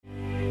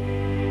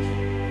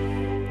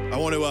I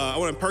want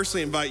to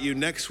personally invite you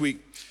next week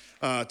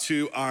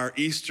to our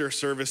Easter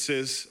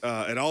services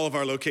at all of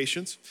our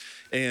locations.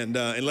 And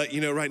let you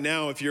know right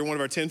now, if you're one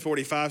of our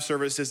 1045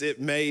 services, it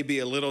may be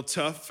a little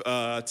tough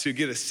to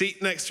get a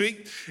seat next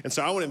week. And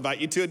so I want to invite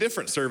you to a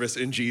different service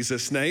in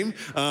Jesus' name.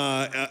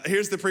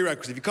 Here's the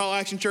prerequisite. If you call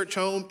Action Church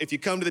home, if you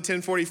come to the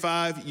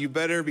 1045, you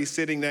better be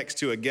sitting next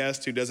to a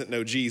guest who doesn't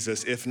know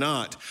Jesus. If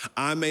not,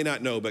 I may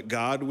not know, but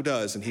God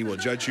does, and he will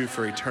judge you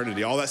for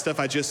eternity. All that stuff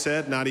I just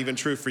said, not even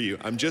true for you.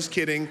 I'm just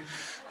kidding.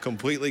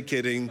 Completely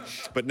kidding.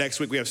 But next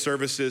week we have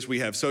services. We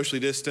have socially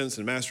distanced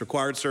and mass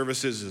required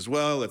services as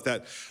well, if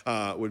that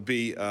would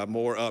be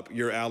more up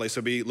your alley. So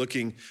be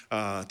looking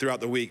throughout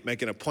the week,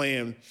 making a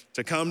plan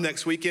to come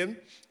next weekend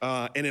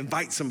and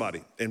invite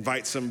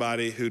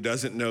somebody who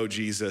doesn't know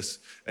Jesus,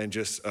 and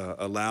just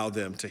allow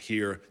them to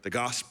hear the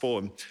gospel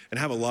and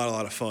have a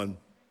lot of fun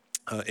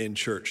in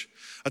church.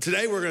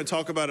 Today we're going to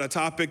talk about a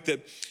topic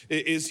that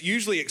is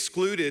usually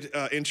excluded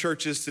in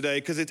churches today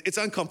because it's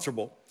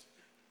uncomfortable.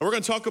 We're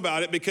going to talk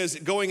about it because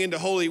going into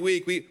Holy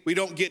Week, we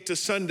don't get to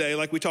Sunday,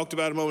 like we talked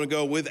about a moment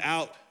ago,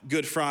 without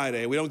Good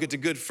Friday. We don't get to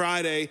Good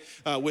Friday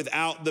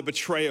without the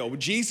betrayal.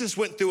 Jesus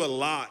went through a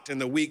lot in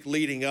the week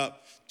leading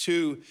up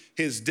to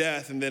his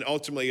death and then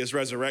ultimately his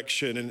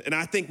resurrection. And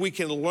I think we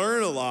can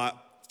learn a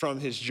lot from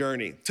his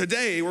journey.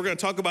 Today, we're going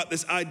to talk about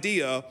this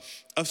idea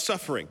of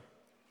suffering.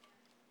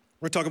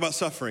 We're going to talk about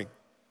suffering. I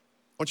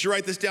want you to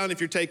write this down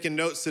if you're taking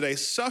notes today.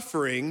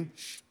 Suffering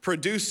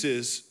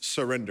produces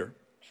surrender.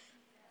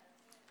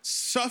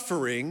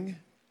 Suffering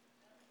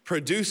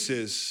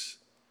produces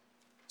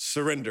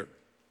surrender.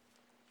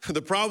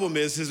 The problem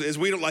is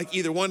we don't like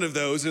either one of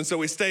those, and so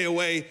we stay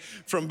away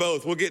from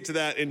both. We'll get to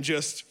that in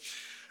just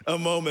a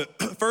moment.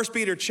 1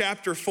 Peter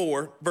chapter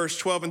 4, verse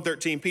 12 and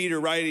 13, Peter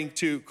writing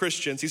to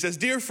Christians, he says,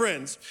 "Dear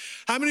friends,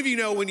 how many of you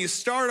know when you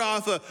start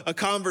off a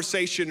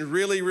conversation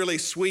really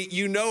sweet,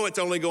 you know it's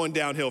only going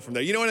downhill from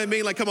there? You know what I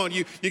mean? Like, come on,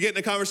 you get in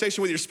a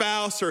conversation with your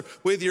spouse or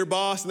with your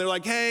boss, and they're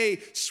like, hey,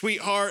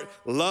 sweetheart,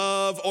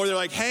 love, or they're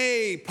like,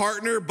 hey,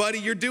 partner, buddy,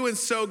 you're doing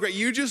so great.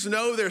 You just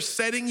know they're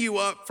setting you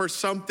up for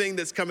something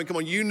that's coming. Come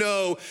on, you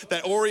know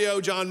that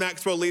Oreo John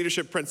Maxwell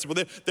leadership principle.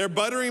 They're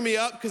buttering me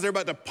up because they're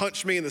about to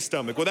punch me in the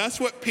stomach. Well, that's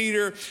what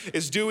Peter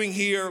is doing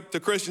here to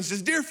Christians. He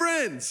says, dear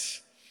friends,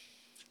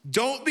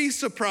 don't be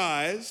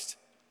surprised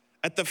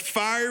at the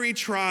fiery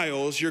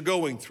trials you're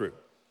going through.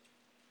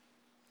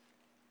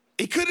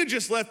 He could have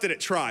just left it at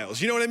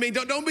trials. You know what I mean?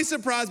 Don't be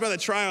surprised by the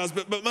trials,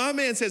 but my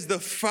man says the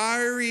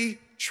fiery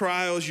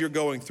trials you're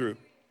going through,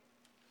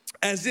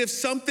 as if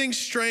something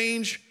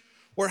strange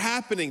were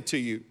happening to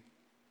you.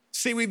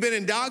 See, we've been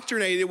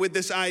indoctrinated with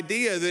this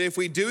idea that if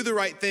we do the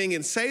right thing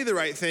and say the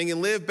right thing and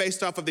live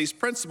based off of these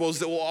principles,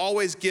 that we'll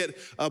always get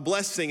a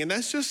blessing. And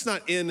that's just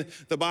not in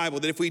the Bible,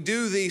 that if we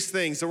do these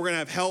things, that we're gonna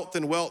have health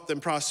and wealth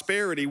and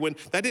prosperity, when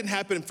that didn't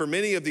happen for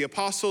many of the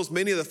apostles,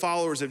 many of the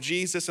followers of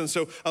Jesus. And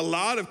so a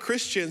lot of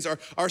Christians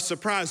are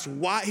surprised.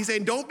 Why? He's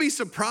saying, don't be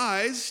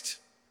surprised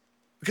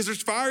because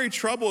there's fiery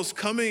troubles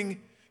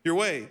coming your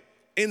way.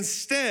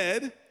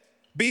 Instead,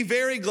 be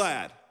very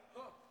glad.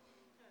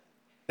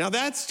 Now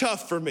that's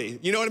tough for me.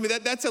 You know what I mean?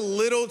 That's a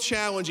little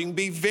challenging.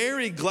 Be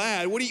very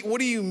glad. What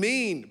do you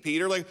mean,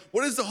 Peter? Like,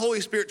 what is the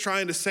Holy Spirit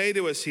trying to say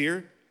to us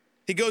here?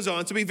 He goes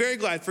on, so be very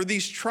glad, for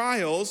these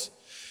trials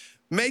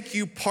make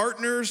you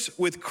partners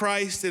with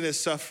Christ in his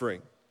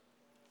suffering.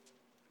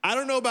 I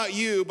don't know about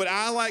you, but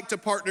I like to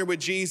partner with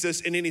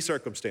Jesus in any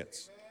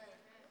circumstance.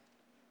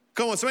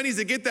 Come on, somebody needs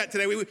to get that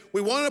today.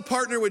 We want to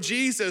partner with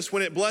Jesus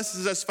when it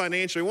blesses us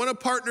financially. We want to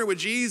partner with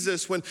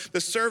Jesus when the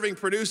serving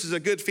produces a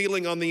good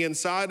feeling on the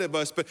inside of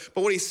us. But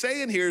what he's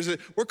saying here is that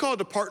we're called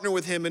to partner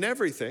with him in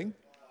everything.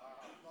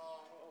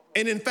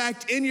 And in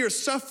fact, in your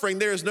suffering,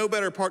 there is no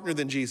better partner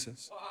than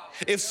Jesus.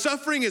 If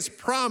suffering is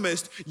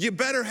promised, you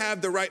better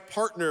have the right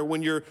partner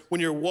when you're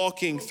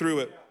walking through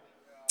it,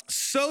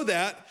 so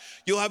that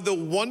you'll have the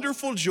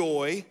wonderful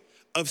joy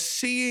of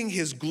seeing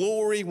his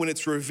glory when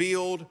it's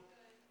revealed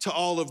to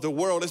all of the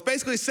world. It's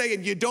basically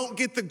saying you don't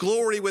get the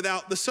glory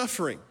without the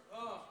suffering.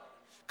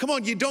 Come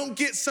on, you don't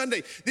get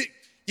Sunday.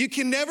 You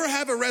can never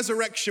have a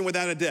resurrection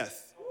without a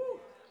death.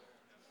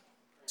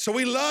 So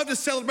we love to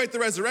celebrate the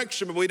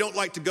resurrection, but we don't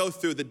like to go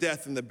through the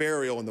death and the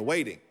burial and the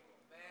waiting.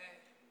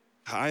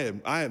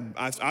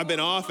 I've been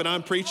off and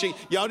I'm preaching.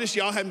 Y'all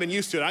haven't been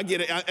used to it. I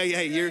get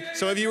it.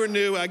 Some of you are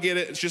new. I get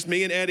it. It's just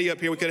me and Eddie up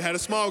here. We could have had a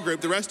small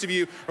group. The rest of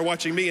you are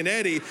watching me and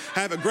Eddie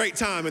have a great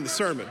time in the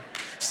sermon.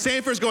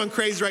 Sanford's going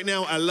crazy right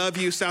now. I love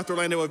you. South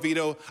Orlando,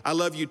 Oviedo. I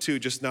love you too,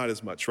 just not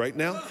as much right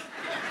now.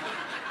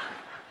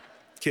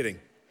 Kidding.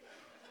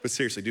 But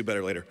seriously, do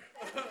better later.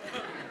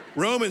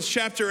 Romans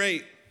chapter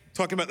 8,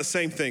 talking about the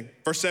same thing.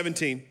 Verse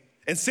 17.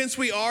 And since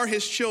we are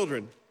his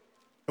children,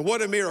 and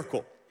what a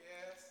miracle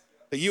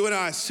that you and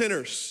I,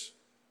 sinners,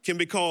 can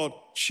be called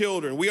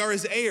children. We are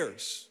his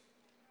heirs.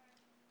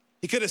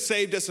 He could have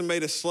saved us and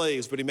made us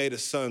slaves, but he made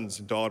us sons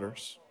and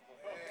daughters.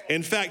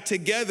 In fact,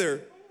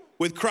 together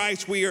with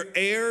Christ, we are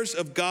heirs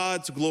of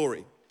God's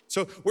glory.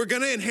 So we're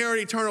gonna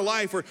inherit eternal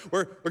life.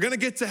 We're gonna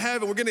get to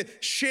heaven. We're gonna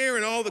share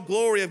in all the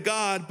glory of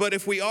God. But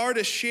if we are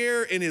to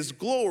share in his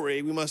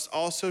glory, we must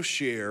also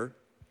share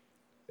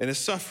in his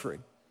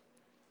suffering.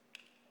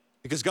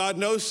 Because God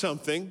knows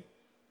something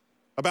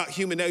about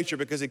human nature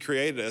because he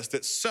created us,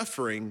 that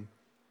suffering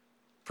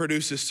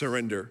produces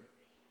surrender.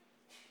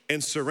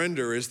 And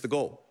surrender is the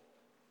goal.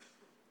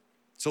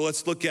 So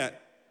let's look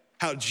at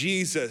how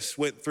Jesus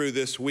went through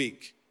this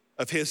week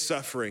of his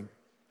suffering.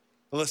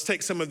 And let's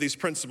take some of these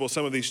principles,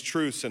 some of these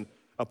truths, and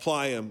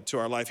apply them to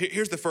our life.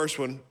 Here's the first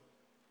one,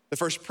 the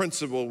first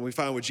principle we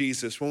find with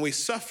Jesus. When we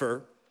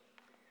suffer,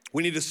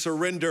 we need to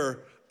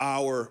surrender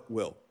our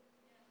will.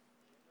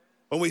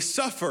 When we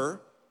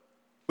suffer,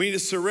 we need to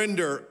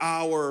surrender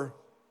our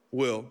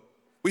will.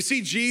 We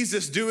see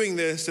Jesus doing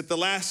this at the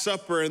Last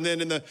Supper and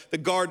then in the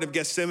Garden of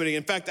Gethsemane.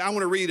 In fact, I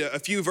want to read a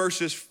few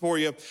verses for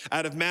you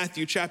out of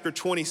Matthew chapter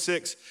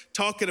 26,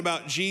 talking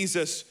about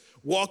Jesus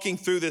walking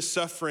through this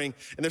suffering.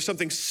 And there's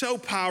something so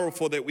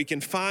powerful that we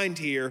can find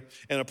here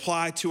and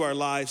apply to our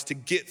lives to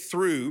get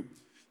through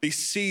these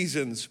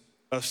seasons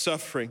of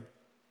suffering.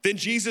 Then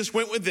Jesus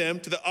went with them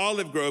to the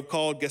olive grove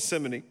called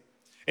Gethsemane.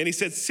 And he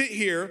said, "Sit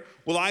here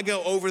while I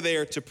go over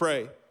there to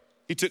pray."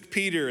 He took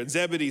Peter and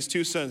Zebedee's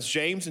two sons,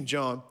 James and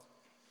John,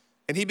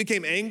 and he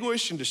became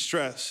anguished and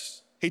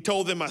distressed. He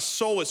told them, "My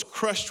soul is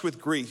crushed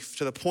with grief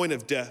to the point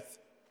of death.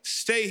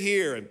 Stay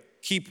here and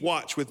keep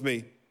watch with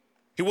me."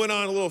 He went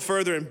on a little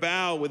further and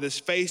bowed with his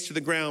face to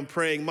the ground,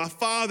 praying, "My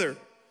Father,"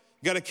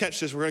 you got to catch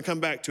this, we're going to come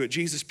back to it.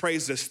 Jesus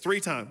prays this 3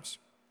 times.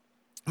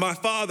 "My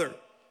Father,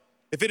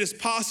 if it is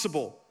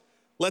possible,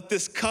 let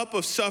this cup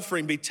of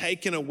suffering be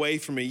taken away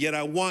from me, yet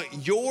I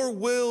want your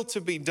will to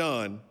be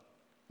done,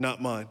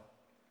 not mine."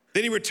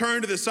 Then he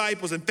returned to the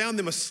disciples and found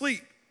them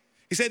asleep.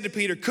 He said to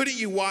Peter, "Couldn't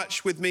you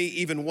watch with me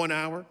even 1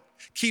 hour?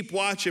 Keep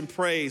watch and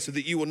pray so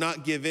that you will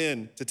not give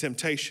in to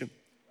temptation.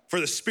 For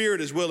the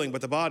spirit is willing,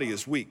 but the body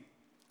is weak."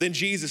 Then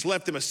Jesus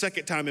left them a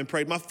second time and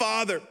prayed, "My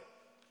Father,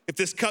 if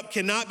this cup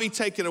cannot be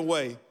taken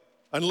away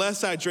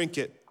unless I drink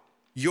it,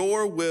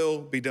 your will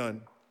be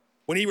done."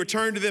 When he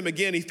returned to them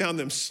again, he found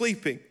them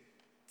sleeping,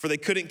 for they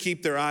couldn't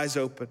keep their eyes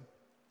open.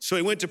 So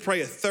he went to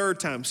pray a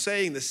third time,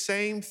 saying the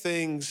same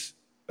things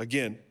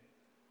again.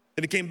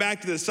 Then he came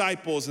back to the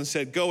disciples and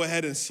said, "Go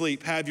ahead and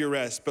sleep, have your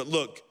rest. But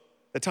look,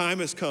 the time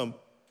has come.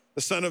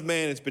 The Son of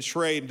Man is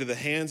betrayed into the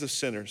hands of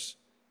sinners.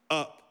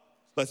 Up,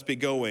 let's be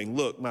going.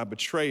 Look, my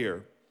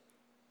betrayer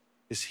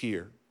is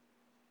here."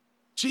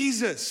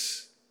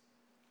 Jesus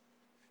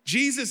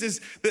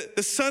is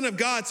the Son of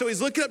God. So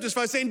he's looking up to his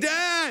Father saying,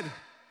 "Dad,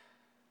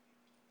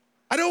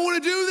 I don't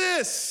want to do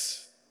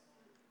this.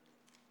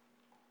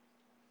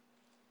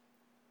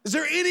 Is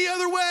there any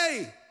other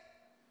way?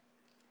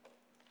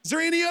 Is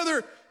there any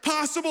other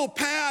possible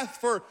path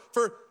for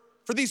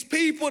these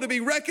people to be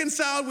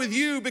reconciled with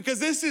you? Because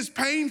this is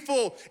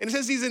painful." And it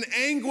says he's in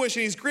anguish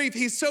and he's grieved.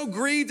 He's so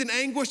grieved and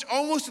anguished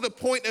almost to the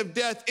point of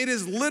death. It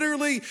is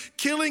literally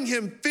killing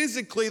him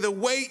physically, the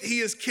weight he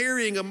is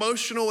carrying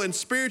emotional and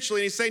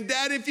spiritually. And he's saying,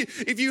 "Dad,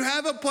 if you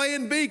have a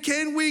plan B,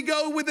 can we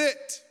go with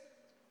it?"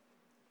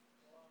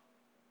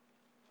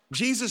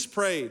 Jesus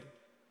prayed.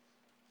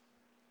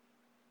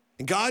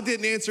 And God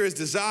didn't answer his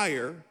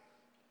desire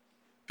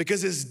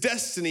because his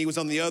destiny was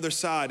on the other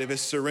side of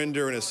his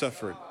surrender and his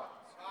suffering.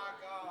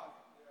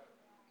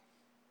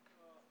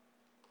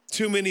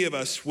 Too many of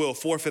us will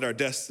forfeit our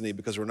destiny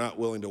because we're not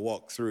willing to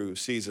walk through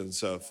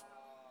seasons of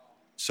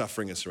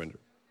suffering and surrender.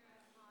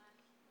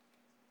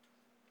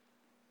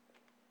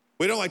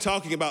 We don't like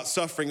talking about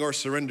suffering or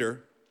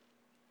surrender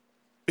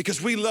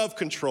because we love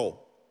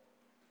control.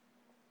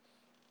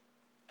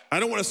 I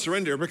don't want to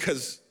surrender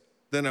because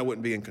then I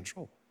wouldn't be in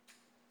control.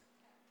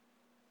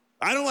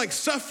 I don't like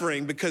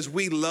suffering because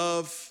we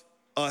love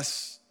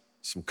us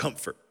some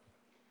comfort.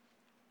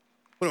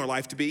 We want our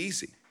life to be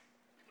easy.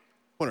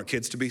 We want our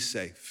kids to be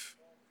safe.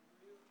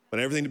 We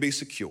want everything to be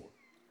secure.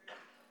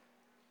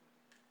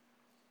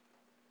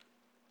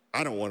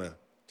 I don't want to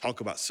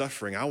talk about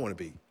suffering. I want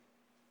to be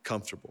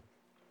comfortable.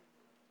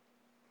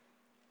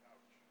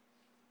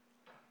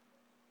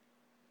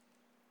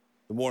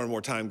 The more and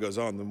more time goes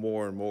on, the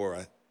more and more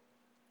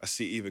I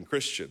see even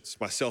Christians,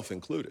 myself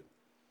included,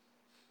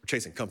 we're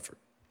chasing comfort.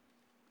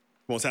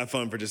 Let's have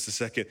fun for just a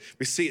second.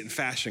 We see it in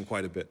fashion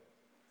quite a bit.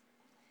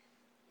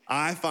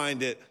 I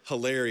find it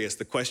hilarious,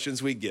 the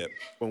questions we get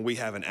when we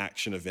have an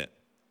action event.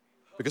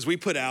 Because we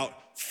put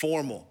out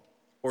formal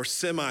or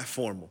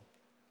semi-formal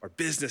or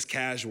business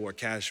casual or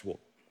casual.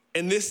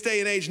 In this day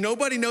and age,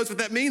 nobody knows what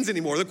that means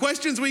anymore. The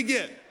questions we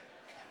get.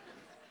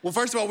 Well,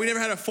 first of all, we never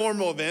had a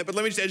formal event, but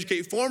let me just educate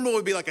you. Formal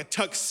would be like a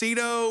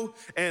tuxedo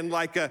and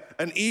like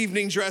an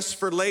evening dress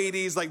for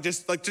ladies,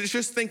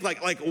 just think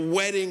like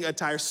wedding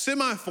attire.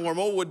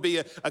 Semi-formal would be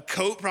a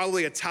coat,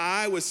 probably a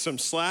tie with some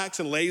slacks,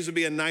 and ladies would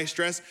be a nice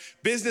dress.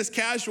 Business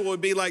casual would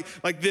be like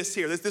this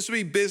here. This would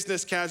be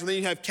business casual. Then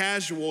you have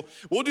casual.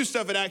 We'll do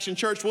stuff at Action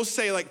Church. We'll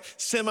say like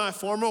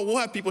semi-formal. We'll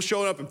have people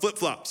showing up in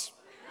flip-flops.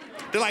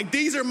 They're like,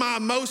 "These are my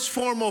most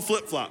formal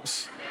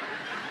flip-flops."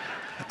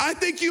 I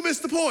think you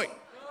missed the point.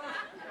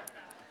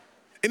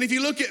 And if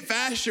you look at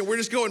fashion, we're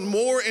just going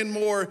more and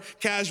more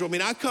casual. I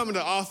mean, I come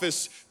into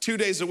office 2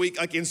 days a week,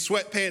 like in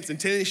sweatpants and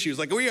tennis shoes.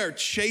 Like we are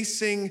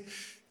chasing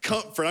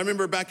comfort. I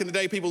remember back in the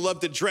day, people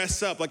loved to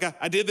dress up. Like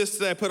I did this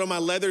today, I put on my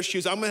leather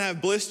shoes. I'm gonna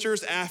have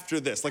blisters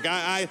after this. Like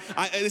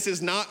this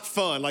is not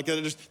fun. Like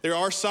there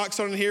are socks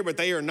on here, but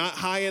they are not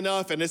high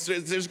enough. And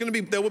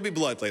there will be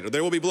blood later.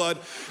 There will be blood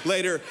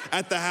later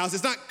at the house.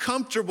 It's not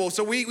comfortable,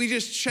 so we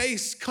just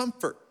chase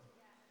comfort.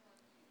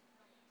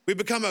 We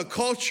become a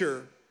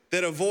culture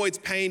that avoids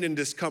pain and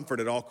discomfort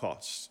at all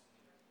costs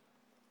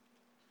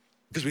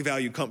because we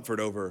value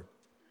comfort over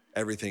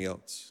everything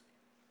else.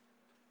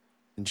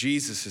 And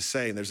Jesus is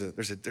saying there's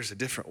a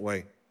different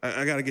way.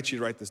 I got to get you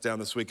to write this down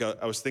this week.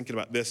 I was thinking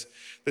about this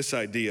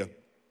idea,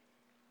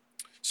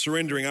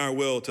 surrendering our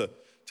will to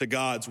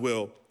God's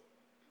will.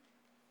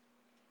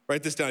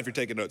 Write this down if you're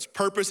taking notes.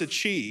 Purpose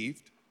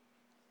achieved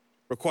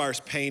requires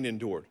pain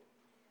endured.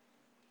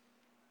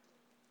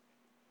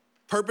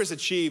 Purpose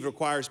achieved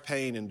requires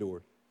pain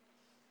endured.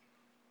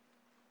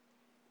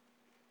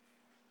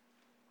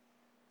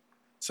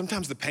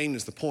 Sometimes the pain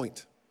is the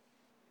point.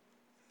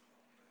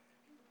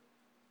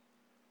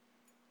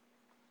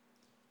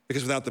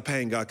 Because without the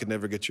pain, God could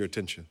never get your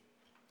attention.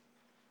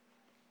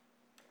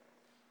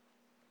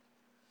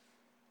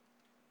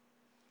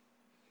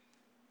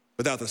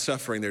 Without the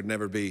suffering, there'd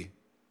never be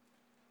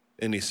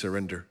any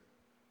surrender.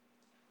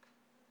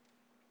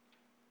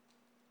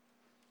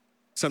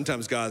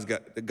 Sometimes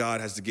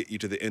God has to get you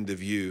to the end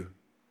of you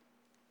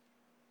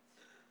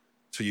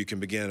so you can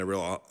begin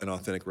an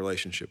authentic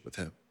relationship with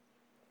him.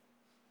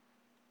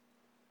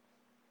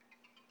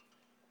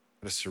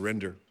 But a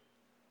surrender,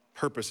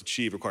 purpose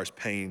achieved requires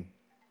pain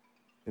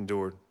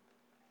endured.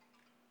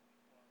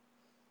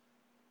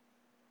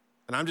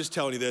 And I'm just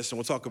telling you this, and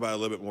we'll talk about it a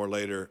little bit more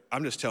later.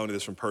 I'm just telling you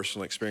this from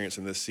personal experience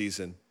in this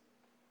season.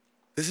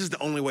 This is the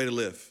only way to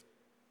live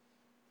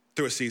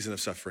through a season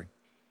of suffering.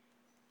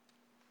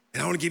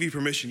 And I want to give you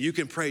permission. You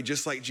can pray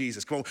just like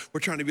Jesus. Come on, we're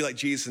trying to be like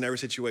Jesus in every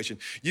situation.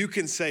 You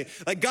can say,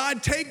 like,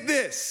 God, take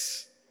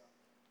this.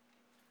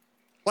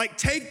 Like,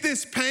 take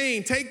this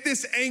pain, take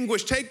this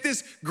anguish, take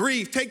this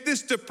grief, take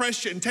this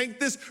depression, take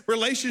this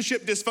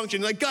relationship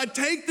dysfunction. Like, God,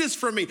 take this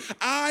from me.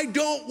 I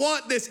don't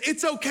want this.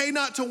 It's okay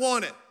not to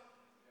want it.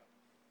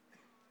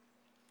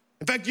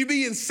 In fact, you'd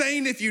be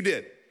insane if you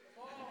did.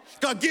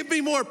 God, give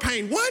me more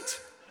pain.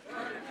 What?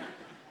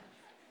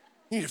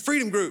 You need a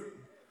freedom group.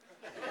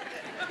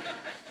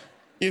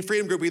 You need a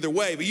freedom group either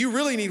way, but you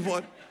really need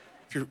one.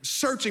 If you're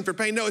searching for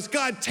pain, no, it's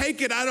God,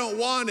 take it, I don't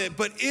want it.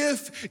 But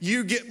if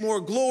you get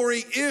more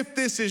glory, if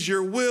this is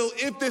your will,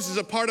 if this is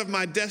a part of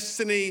my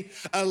destiny,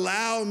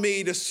 allow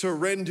me to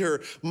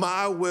surrender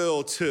my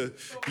will to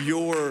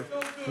your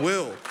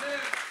will.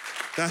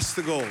 That's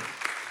the goal.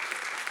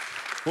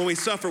 When we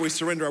suffer, we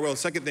surrender our will.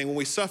 Second thing, when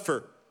we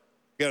suffer,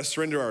 we gotta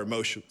surrender our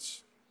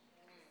emotions.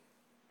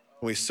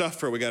 When we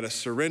suffer, we gotta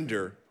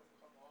surrender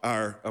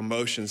our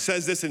emotions. It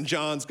says this in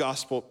John's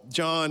gospel,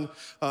 John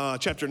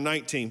chapter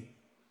 19.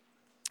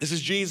 This is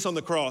Jesus on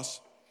the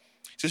cross.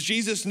 It says,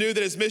 Jesus knew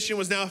that his mission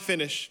was now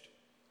finished.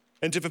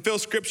 And to fulfill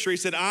scripture, he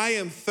said, I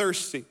am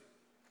thirsty.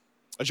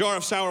 A jar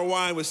of sour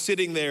wine was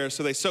sitting there,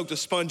 so they soaked a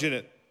sponge in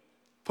it,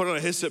 put on a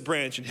hyssop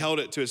branch, and held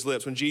it to his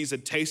lips. When Jesus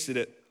had tasted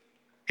it,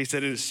 he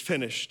said, it is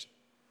finished.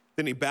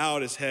 Then he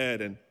bowed his head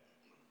and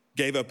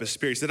gave up his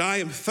spirit. He said, I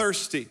am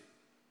thirsty.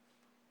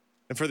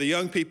 And for the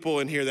young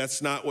people in here,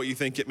 that's not what you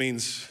think it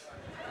means.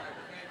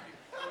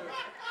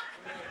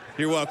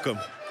 You're welcome.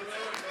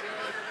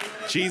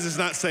 Jesus is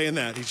not saying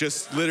that. He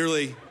just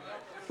literally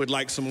would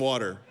like some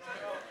water.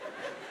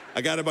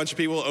 I got a bunch of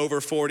people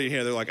over 40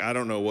 here. They're like, I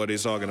don't know what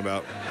he's talking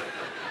about.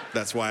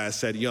 That's why I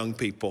said young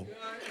people.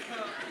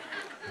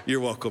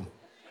 You're welcome.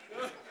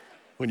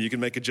 When you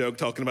can make a joke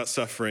talking about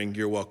suffering,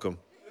 you're welcome.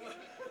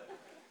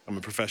 I'm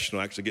a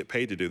professional. I actually get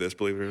paid to do this,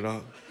 believe it or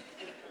not.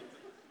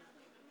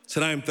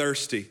 Said, I am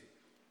thirsty.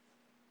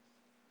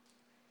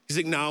 He's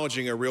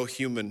acknowledging a real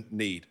human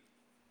need.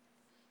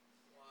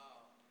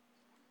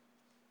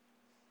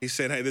 He's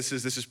saying, hey, this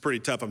is pretty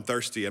tough. I'm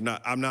thirsty. I'm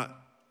not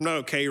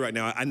okay right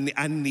now.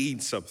 I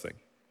need something.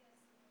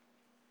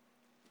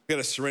 We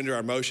gotta surrender our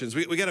emotions.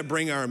 We gotta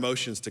bring our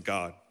emotions to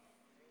God.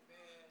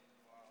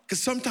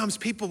 Because sometimes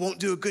people won't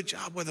do a good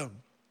job with them.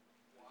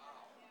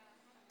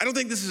 I don't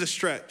think this is a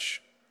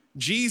stretch.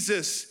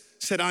 Jesus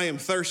said, I am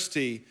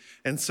thirsty,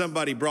 and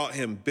somebody brought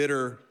him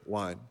bitter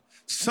wine.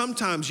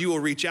 Sometimes you will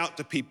reach out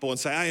to people and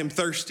say, I am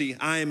thirsty,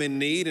 I am in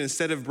need. And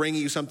instead of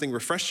bringing you something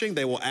refreshing,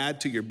 they will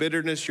add to your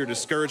bitterness, your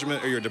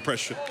discouragement, or your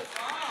depression.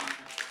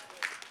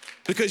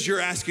 Because you're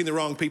asking the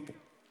wrong people.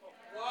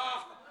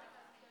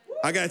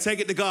 I gotta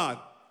take it to God.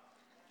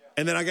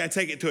 And then I gotta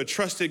take it to a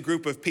trusted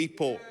group of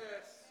people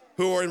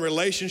who are in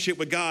relationship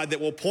with God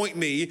that will point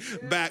me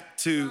back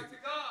to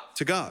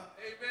God.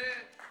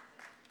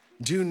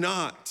 Do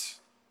not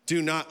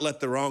let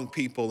the wrong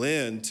people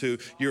into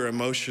your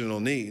emotional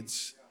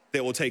needs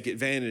that will take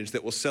advantage,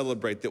 that will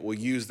celebrate, that will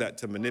use that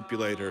to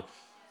manipulate or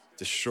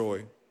destroy.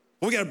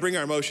 Well, we gotta bring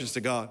our emotions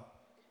to God.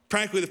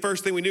 Practically, the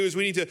first thing we do is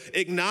we need to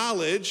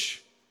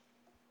acknowledge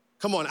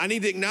Come on, I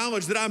need to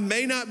acknowledge that I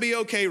may not be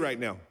okay right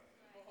now.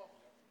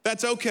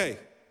 That's okay.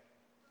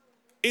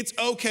 It's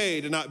okay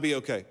to not be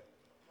okay.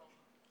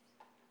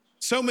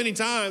 So many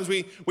times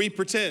we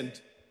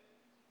pretend.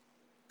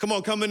 Come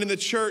on, coming in the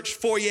church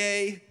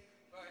foyer,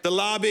 the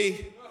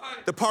lobby,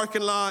 the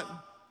parking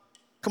lot.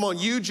 Come on,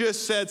 you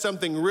just said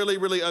something really,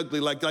 really ugly,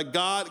 like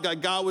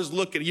God was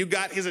looking. You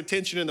got his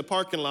attention in the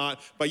parking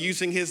lot by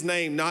using his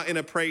name, not in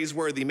a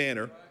praiseworthy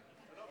manner.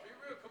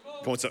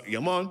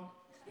 Come on.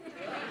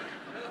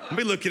 Don't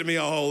be looking at me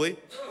all holy.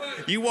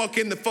 You walk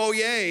in the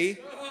foyer,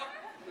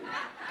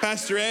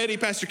 Pastor Eddie,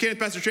 Pastor Kenneth,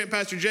 Pastor Trent,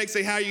 Pastor Jake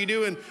say, how are you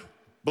doing?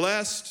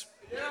 Blessed.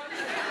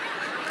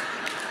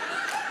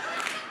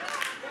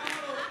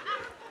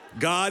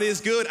 God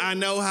is good. I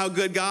know how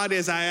good God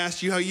is. I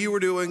asked you how you were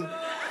doing.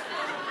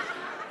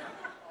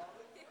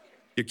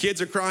 Your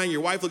kids are crying. Your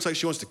wife looks like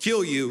she wants to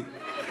kill you.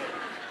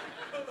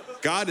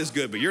 God is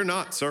good, but you're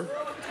not, sir.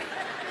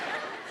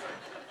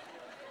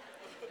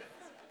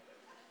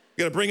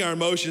 We got to bring our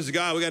emotions to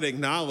God. We got to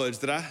acknowledge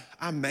that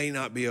I may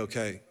not be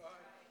okay.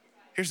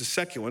 Here's the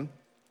second one.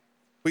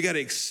 We got to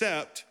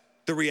accept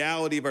the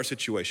reality of our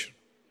situation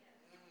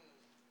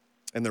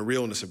and the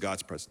realness of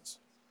God's presence.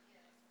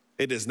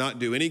 It does not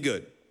do any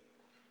good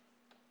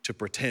to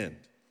pretend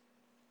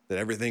that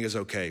everything is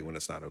okay when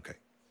it's not okay.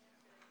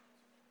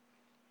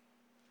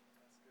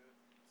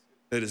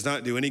 It does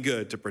not do any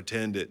good to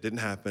pretend it didn't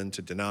happen,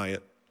 to deny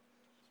it.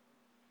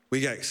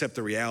 We got to accept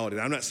the reality.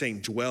 And I'm not saying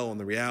dwell on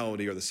the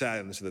reality or the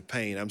sadness or the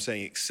pain. I'm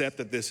saying accept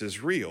that this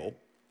is real,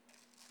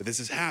 that this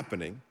is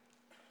happening,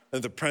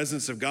 that the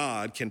presence of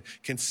God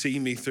can see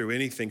me through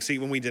anything. See,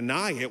 when we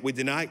deny it, when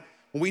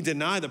we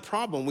deny the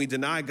problem, we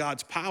deny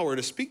God's power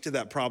to speak to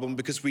that problem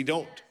because we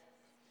don't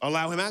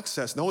allow him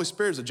access. And the Holy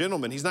Spirit is a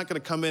gentleman. He's not gonna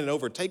come in and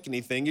overtake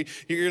anything.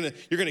 You're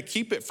gonna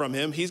keep it from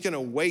him. He's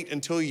gonna wait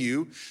until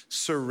you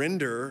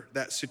surrender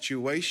that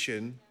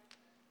situation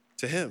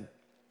to him.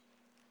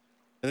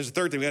 And there's a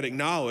third thing, we gotta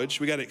acknowledge,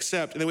 we gotta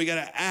accept, and then we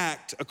gotta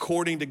act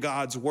according to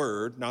God's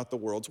word, not the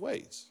world's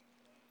ways.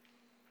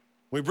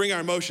 When we bring our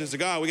emotions to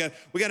God, we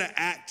gotta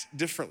act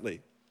differently.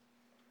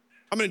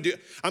 I'm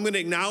gonna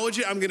acknowledge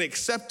it, I'm gonna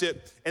accept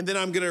it, and then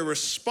I'm gonna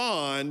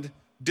respond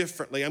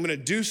differently. I'm gonna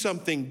do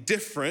something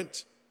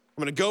different.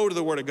 I'm gonna go to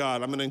the Word of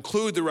God. I'm gonna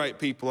include the right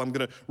people. I'm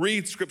gonna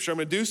read Scripture. I'm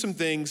gonna do some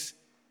things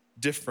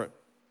different.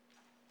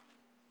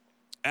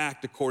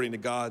 Act according to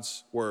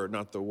God's word,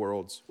 not the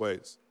world's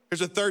ways. Here's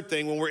a third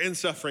thing when we're in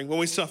suffering, when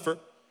we suffer.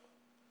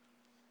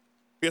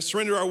 We gotta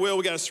surrender our will,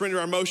 we gotta surrender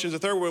our emotions. The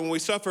third one, when we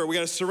suffer, we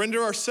gotta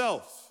surrender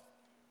ourselves.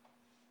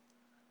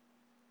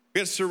 We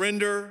gotta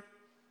surrender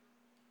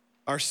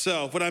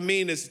ourselves. What I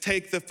mean is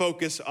take the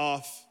focus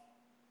off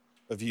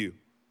of you.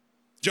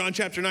 John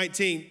chapter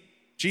 19,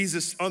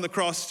 Jesus on the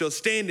cross, still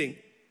standing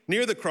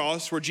near the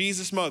cross were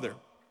Jesus' mother,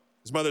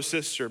 his mother's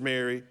sister,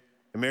 Mary,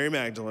 and Mary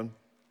Magdalene.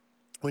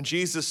 When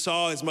Jesus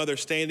saw his mother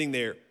standing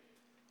there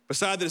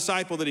beside the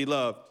disciple that he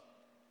loved,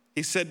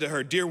 he said to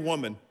her, "Dear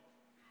woman,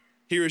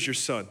 here is your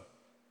son." And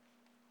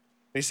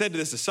he said to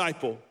this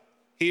disciple,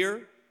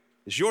 "Here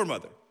is your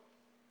mother."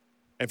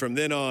 And from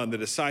then on, the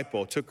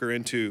disciple took her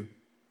into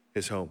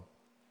his home.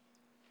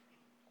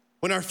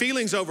 When our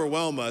feelings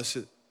overwhelm us,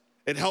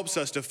 it helps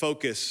us to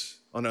focus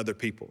on other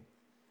people.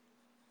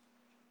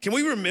 Can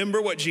we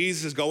remember what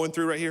Jesus is going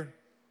through right here?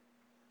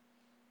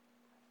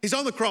 He's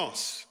on the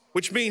cross,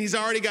 which means he's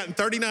already gotten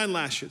 39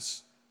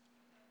 lashes,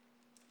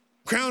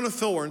 crown of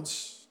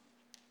thorns,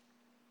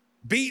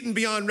 beaten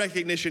beyond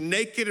recognition,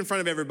 naked in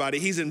front of everybody.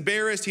 He's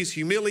embarrassed, he's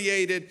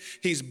humiliated,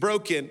 he's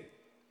broken.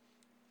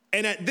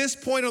 And at this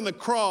point on the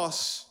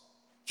cross,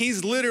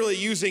 he's literally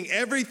using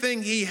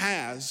everything he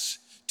has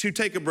to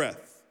take a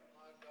breath.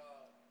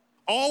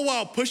 All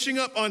while pushing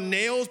up on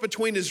nails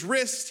between his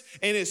wrists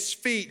and his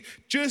feet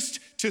just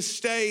to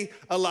stay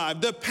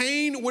alive. The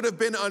pain would have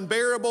been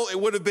unbearable. It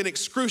would have been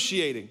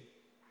excruciating.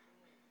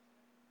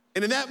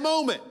 And in that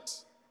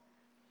moment,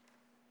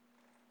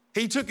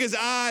 he took his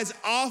eyes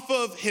off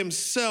of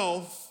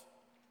himself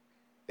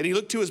and he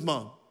looked to his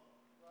mom.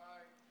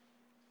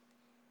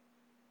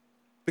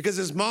 Because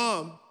his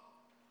mom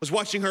was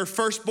watching her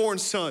firstborn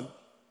son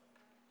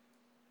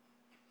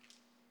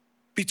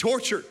be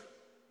tortured,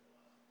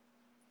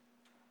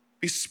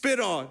 be spit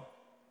on.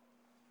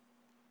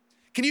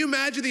 Can you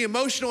imagine the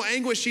emotional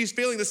anguish she's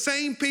feeling? The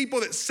same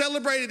people that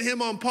celebrated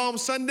him on Palm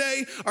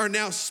Sunday are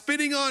now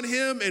spitting on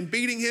him and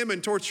beating him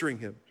and torturing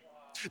him.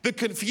 The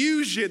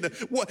confusion,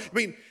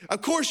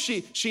 of course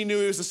she knew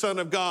he was the Son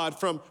of God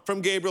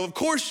from Gabriel. Of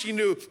course she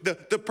knew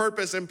the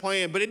purpose and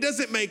plan, but it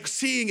doesn't make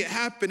seeing it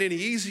happen any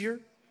easier.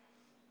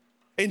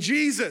 And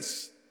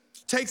Jesus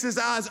takes his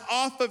eyes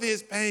off of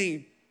his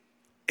pain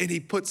and he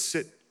puts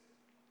it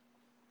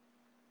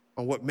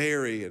on what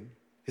Mary and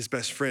his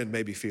best friend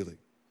may be feeling.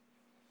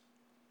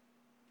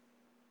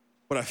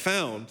 What I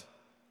found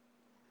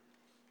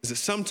is that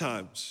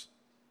sometimes,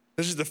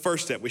 this is the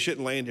first step, we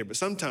shouldn't land here, but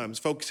sometimes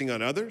focusing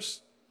on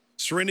others,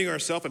 surrendering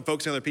ourselves and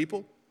focusing on other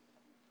people,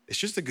 it's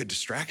just a good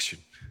distraction.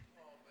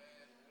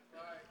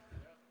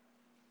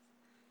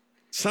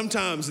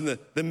 Sometimes in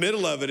the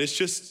middle of it, it's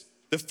just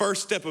the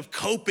first step of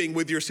coping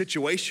with your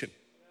situation.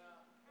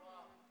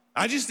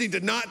 I just need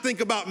to not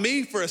think about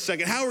me for a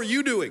second. How are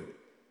you doing?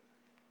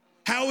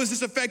 How is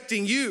this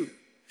affecting you?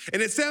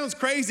 And it sounds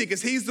crazy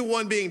because he's the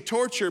one being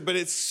tortured, but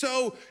it's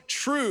so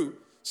true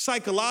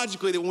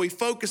psychologically that when we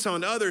focus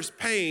on others'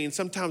 pain,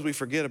 sometimes we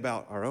forget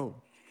about our own.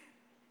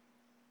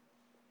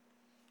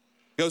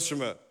 It goes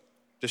from a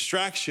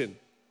distraction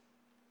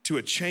to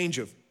a change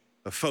of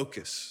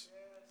focus.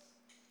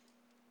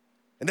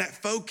 And that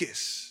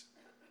focus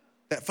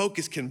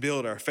can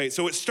build our faith.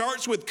 So it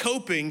starts with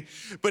coping,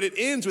 but it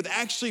ends with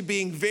actually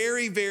being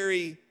very,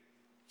 very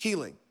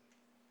healing.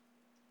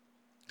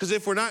 Because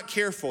if we're not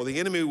careful, the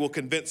enemy will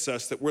convince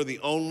us that we're the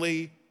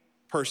only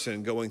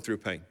person going through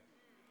pain.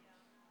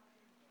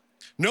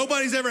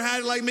 Nobody's ever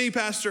had it like me,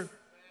 Pastor.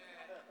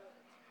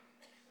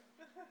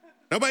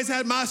 Nobody's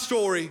had my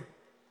story.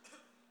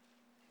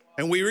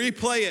 And we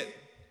replay it.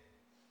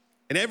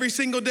 And every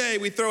single day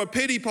we throw a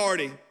pity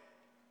party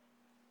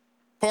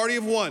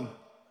of one.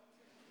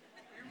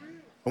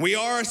 And we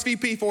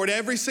RSVP for it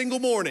every single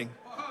morning.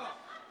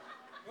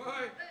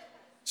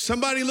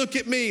 Somebody look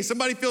at me.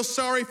 Somebody feel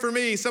sorry for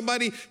me.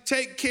 Somebody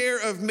take care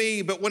of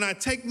me. But when I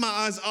take my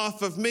eyes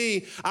off of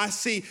me, I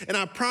see, and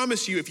I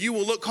promise you, if you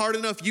will look hard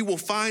enough, you will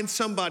find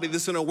somebody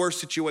that's in a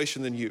worse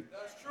situation than you.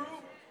 That's true.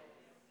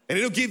 And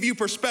it'll give you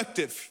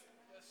perspective.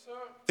 Yes, sir.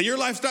 That your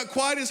life's not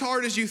quite as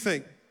hard as you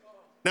think.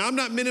 Now, I'm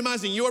not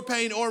minimizing your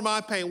pain or my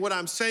pain. What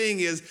I'm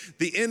saying is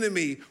the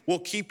enemy will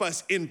keep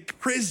us in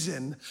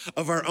prison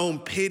of our own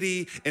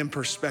pity and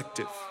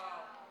perspective.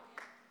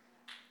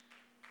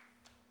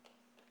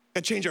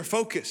 And change our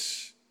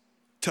focus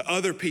to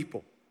other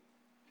people.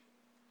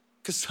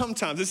 Because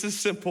sometimes, this is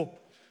simple.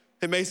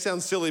 It may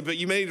sound silly, but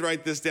you may need to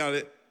write this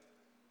down.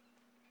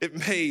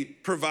 It may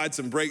provide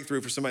some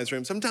breakthrough for somebody in this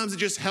room. Sometimes it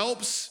just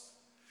helps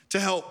to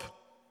help.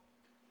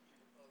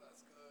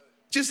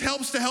 Just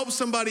helps to help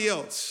somebody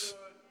else.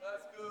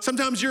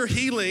 Sometimes your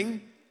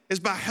healing is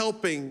by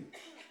helping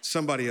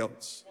somebody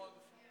else.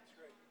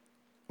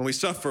 When we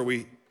suffer,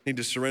 we need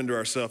to surrender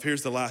ourselves.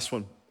 Here's the last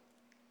one.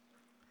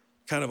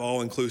 Kind of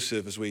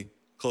all-inclusive as we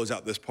close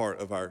out this part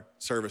of our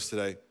service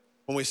today.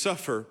 When we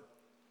suffer,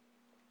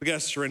 we got to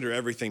surrender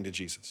everything to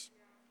Jesus.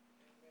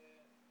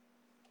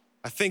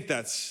 I think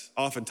that's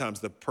oftentimes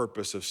the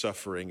purpose of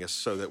suffering, is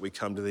so that we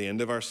come to the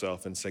end of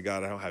ourselves and say,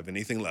 God, I don't have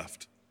anything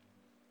left.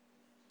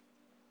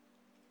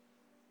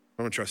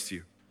 I'm gonna trust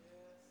you.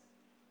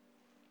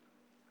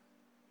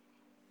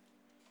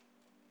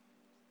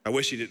 I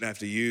wish he didn't have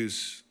to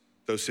use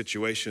those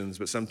situations,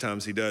 but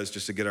sometimes he does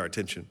just to get our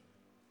attention.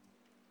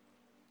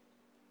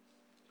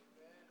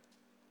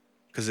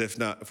 Because if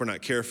we're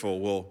not careful,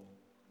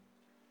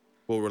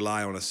 we'll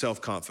rely on a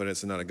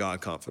self-confidence and not a God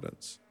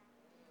confidence.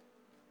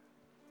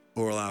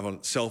 We'll rely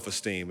on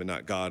self-esteem and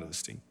not God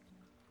esteem.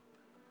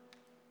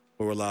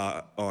 We'll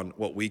rely on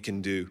what we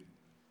can do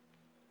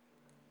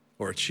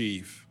or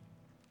achieve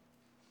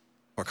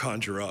or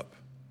conjure up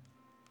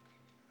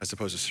as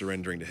opposed to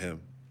surrendering to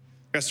him.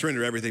 We gotta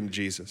surrender everything to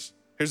Jesus.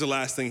 Here's the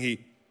last thing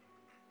he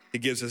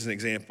gives us an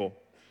example.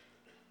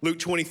 Luke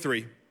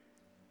 23.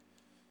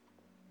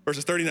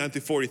 Verses 39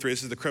 through 43,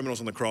 this is the criminals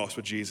on the cross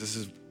with Jesus.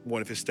 This is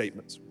one of his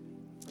statements.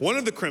 One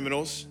of the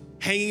criminals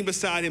hanging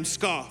beside him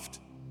scoffed.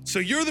 So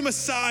you're the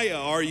Messiah,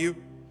 are you?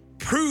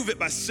 Prove it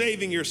by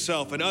saving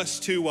yourself and us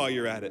too while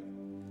you're at it.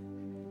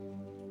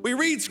 We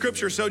read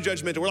scripture so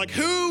judgmental. We're like,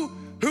 who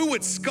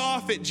would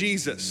scoff at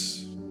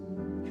Jesus?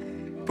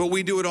 But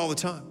we do it all the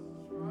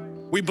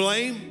time. We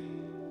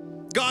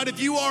blame. God,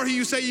 if you are who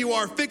you say you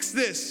are, fix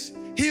this,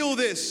 heal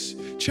this,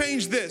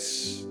 change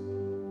this.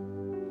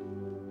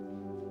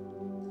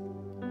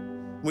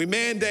 We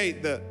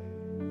mandate the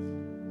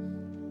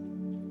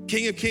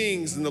King of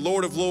Kings and the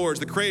Lord of Lords,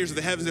 the creators of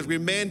the heavens, if we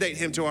mandate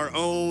him to our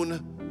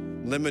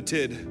own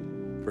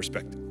limited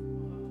perspective.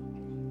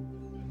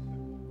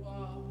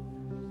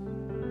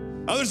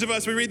 Others of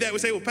us, we read that, we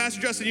say, well,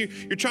 Pastor Justin,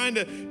 you're trying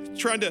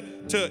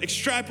to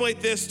extrapolate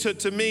this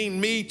to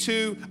mean me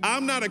too.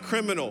 I'm not a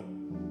criminal.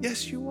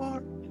 Yes, you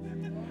are.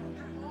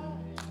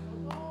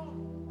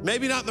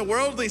 Maybe not in the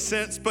worldly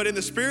sense, but in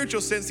the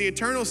spiritual sense, the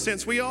eternal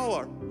sense, we all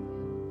are.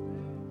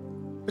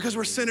 Because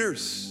we're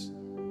sinners.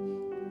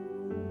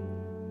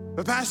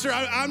 But Pastor,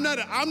 I'm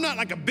not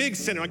like a big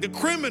sinner, like a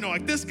criminal,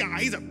 like this guy.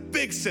 He's a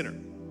big sinner.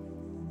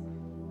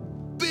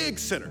 Big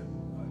sinner.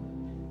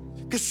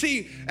 Because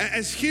see,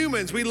 as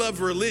humans, we love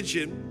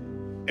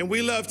religion and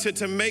we love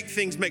to make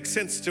things make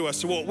sense to us.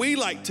 So what we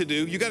like to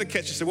do, you gotta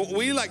catch this, what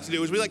we like to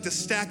do is we like to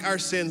stack our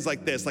sins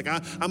like this. Like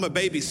I'm a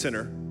baby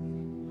sinner.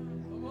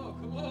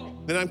 Come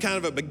on. Then I'm kind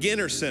of a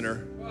beginner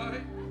sinner.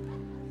 Right.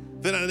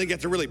 Then I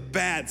get to really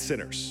bad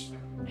sinners.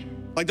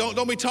 Like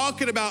don't be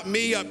talking about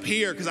me up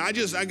here, because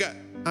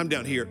I'm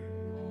down here.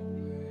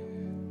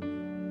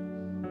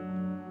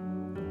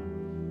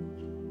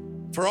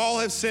 For all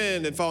have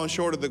sinned and fallen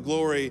short of the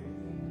glory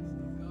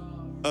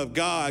of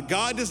God.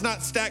 God does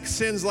not stack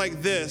sins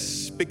like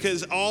this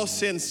because all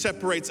sin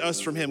separates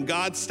us from him.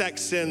 God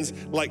stacks sins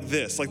like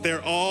this, like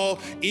they're all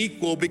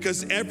equal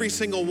because every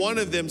single one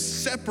of them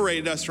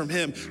separated us from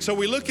him. So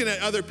we're looking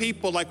at other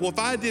people like, well, if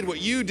I did what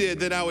you did,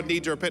 then I would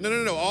need to repent.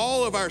 No.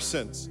 All of our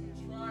sins.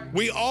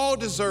 We all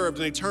deserved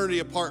an eternity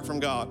apart from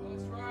God.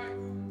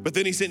 But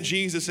then he sent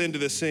Jesus into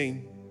the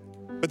scene.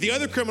 But the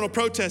other criminal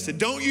protested,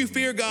 don't you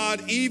fear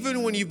God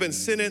even when you've been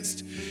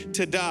sentenced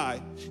to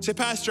die? Say,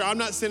 Pastor, I'm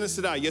not sentenced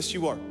to die. Yes,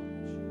 you are.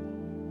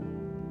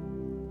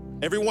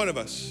 Every one of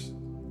us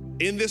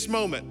in this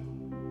moment.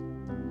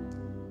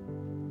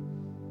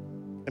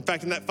 In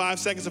fact, in that 5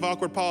 seconds of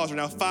awkward pause, we're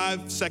now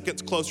 5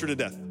 seconds closer to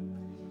death.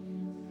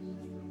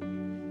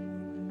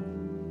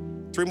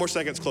 3 more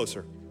seconds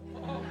closer.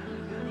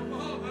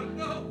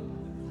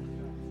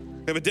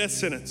 We have a death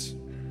sentence.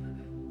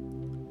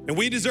 And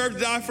we deserve to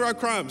die for our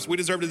crimes. We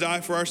deserve to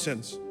die for our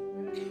sins.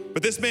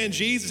 But this man,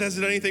 Jesus,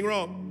 hasn't done anything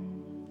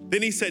wrong.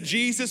 Then he said,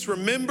 Jesus,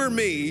 remember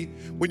me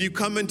when you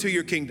come into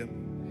your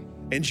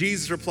kingdom. And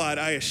Jesus replied,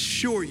 I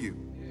assure you,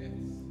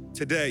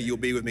 today you'll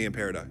be with me in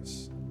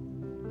paradise.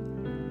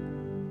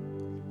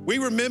 We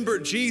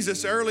remembered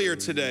Jesus earlier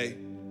today,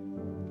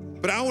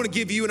 but I want to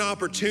give you an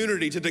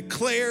opportunity to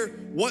declare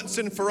once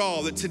and for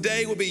all that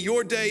today will be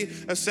your day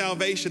of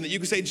salvation, that you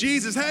can say,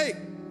 Jesus, hey,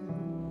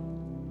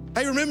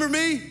 remember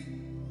me?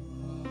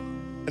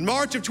 In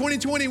March of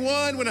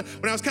 2021, when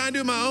I was kind of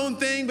doing my own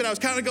thing, but I was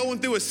kind of going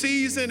through a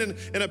season,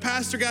 and a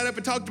pastor got up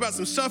and talked about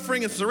some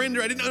suffering and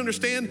surrender. I didn't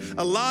understand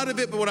a lot of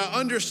it, but what I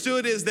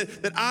understood is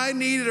that I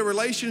needed a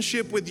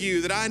relationship with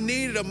you, that I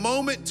needed a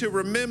moment to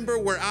remember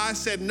where I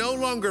said, no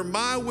longer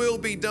my will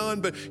be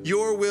done, but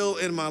your will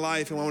in my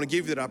life. And I want to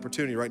give you that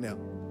opportunity right now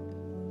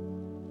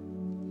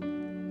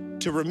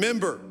to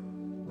remember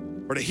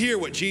or to hear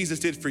what Jesus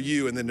did for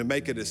you and then to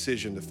make a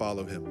decision to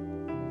follow him.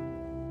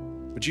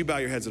 Would you bow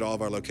your heads at all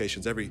of our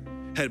locations, every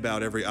head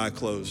bowed, every eye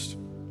closed?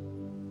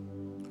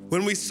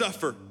 When we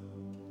suffer,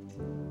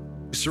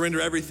 we surrender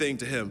everything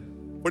to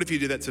him. What if you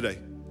do that today?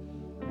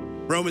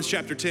 Romans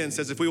chapter 10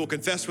 says, if we will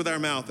confess with our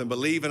mouth and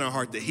believe in our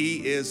heart that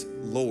he is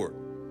Lord,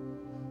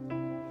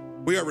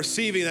 we are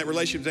receiving that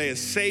relationship today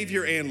as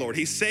Savior and Lord.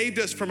 He saved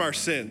us from our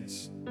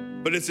sins,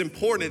 but it's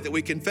important that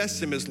we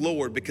confess him as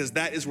Lord because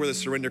that is where the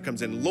surrender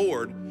comes in.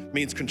 Lord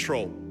means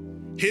control.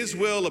 His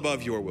will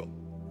above your will.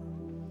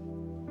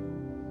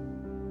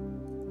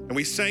 And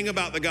we sang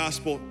about the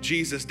gospel,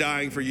 Jesus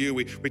dying for you.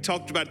 We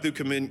talked about it through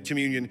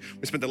communion.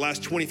 We spent the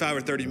last 25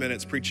 or 30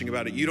 minutes preaching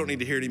about it. You don't need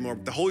to hear it anymore.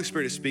 But the Holy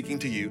Spirit is speaking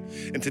to you.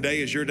 And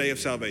today is your day of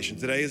salvation.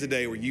 Today is a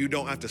day where you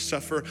don't have to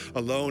suffer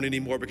alone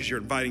anymore because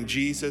you're inviting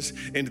Jesus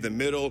into the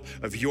middle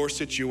of your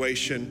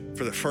situation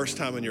for the first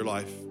time in your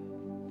life.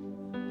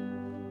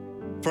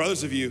 For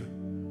others of you,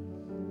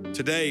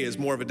 today is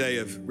more of a day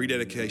of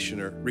rededication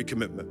or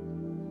recommitment.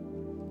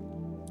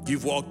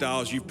 You've walked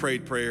aisles, you've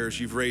prayed prayers,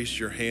 you've raised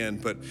your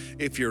hand, but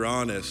if you're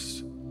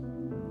honest,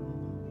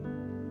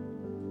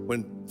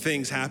 when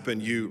things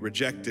happened, you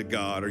rejected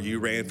God or you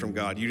ran from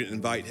God. You didn't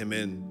invite him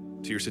in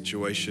to your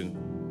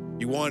situation.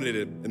 You wanted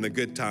it in the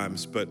good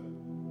times, but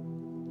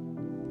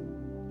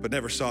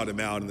never sought him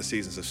out in the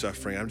seasons of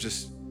suffering.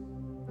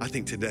 I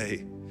think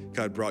today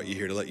God brought you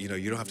here to let you know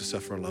you don't have to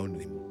suffer alone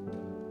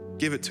anymore.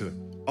 Give it to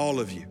him,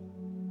 all of you.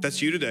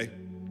 That's you today,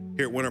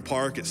 here at Winter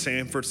Park, at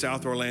Sanford,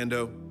 South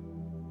Orlando,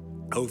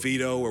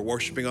 Oviedo, or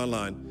worshiping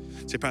online.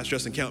 Say, Pastor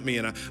Justin, count me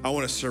in. I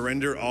want to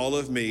surrender all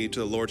of me to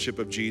the Lordship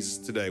of Jesus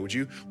today. Would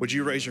you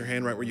raise your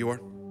hand right where you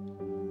are?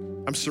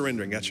 I'm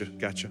surrendering. Gotcha.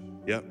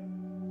 Yep.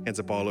 Hands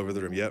up all over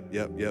the room.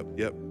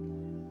 Yep.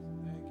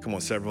 Come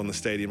on, several in the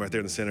stadium right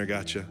there in the center.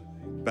 Gotcha.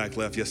 Back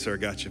left. Yes, sir.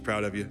 Gotcha.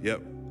 Proud of you.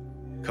 Yep.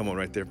 Come on,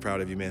 right there.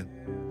 Proud of you, man.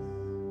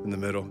 In the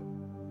middle.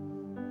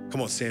 Come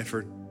on,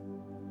 Sanford.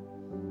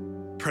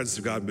 Presence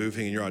of God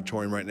moving in your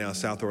auditorium right now.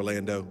 South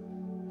Orlando.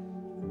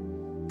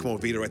 Come on,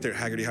 Vita, right there at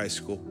Haggerty High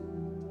School,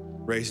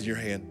 raising your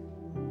hand,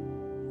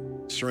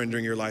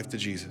 surrendering your life to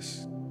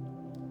Jesus.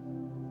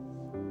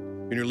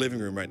 In your living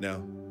room right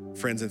now,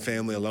 friends and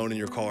family, alone in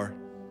your car,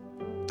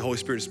 the Holy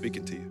Spirit is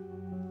speaking to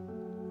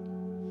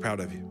you.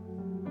 Proud of you.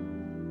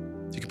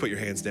 You can put your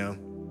hands down.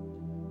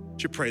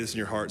 Would you pray this in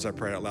your heart as I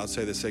pray out loud?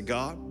 Say this, say,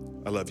 God,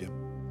 I love you.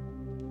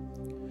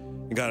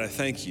 And God, I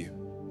thank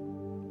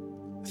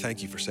you.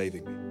 Thank you for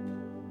saving me.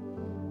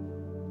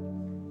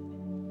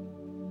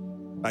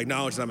 I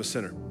acknowledge that I'm a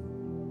sinner.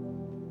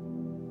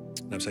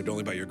 And I'm saved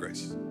only by your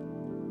grace.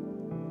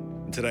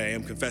 And today I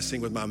am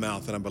confessing with my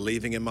mouth and I'm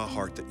believing in my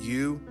heart that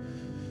you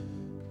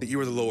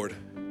are the Lord.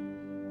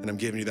 And I'm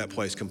giving you that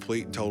place,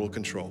 complete and total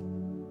control.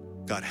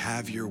 God,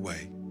 have your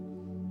way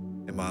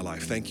in my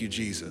life. Thank you,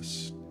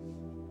 Jesus,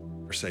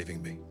 for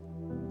saving me.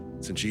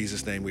 It's in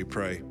Jesus' name we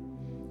pray.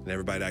 And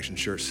everybody at Action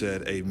Church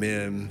said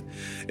amen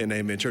and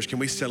amen. Church, can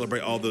we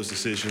celebrate all those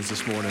decisions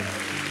this morning?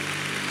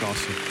 It's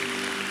awesome.